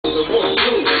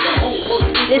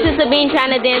been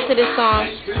trying to dance to this song.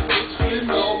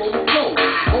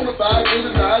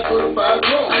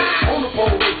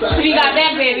 You got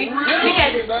that, baby.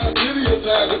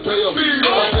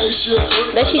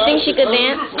 Does she think she could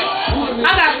dance?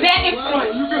 I got back and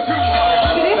front.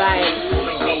 Right.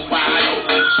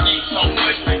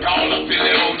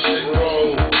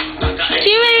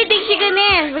 She really thinks she could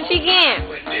dance, but she can't.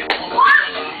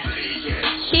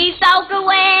 She's soaking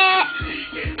wet.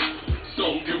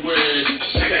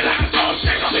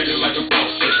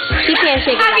 She can't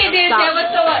shake it like a salt.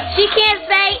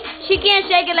 She can't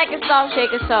shake it like a salt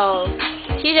shaker, so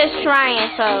she's just trying.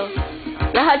 So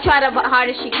let her try the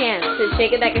hardest she can to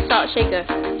shake it like a salt shaker.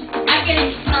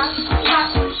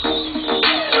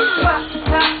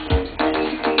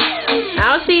 I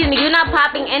don't see you're not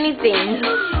popping anything.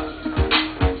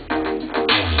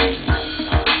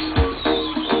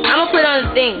 I'm gonna put it on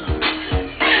the thing.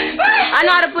 I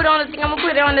know how to put it on the thing. I'm gonna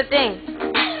put it on the thing.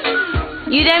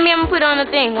 You dare me? I'm gonna put it on the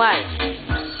thing. Watch.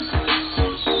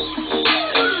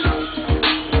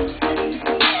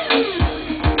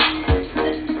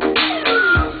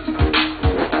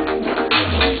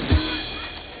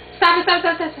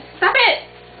 Stop.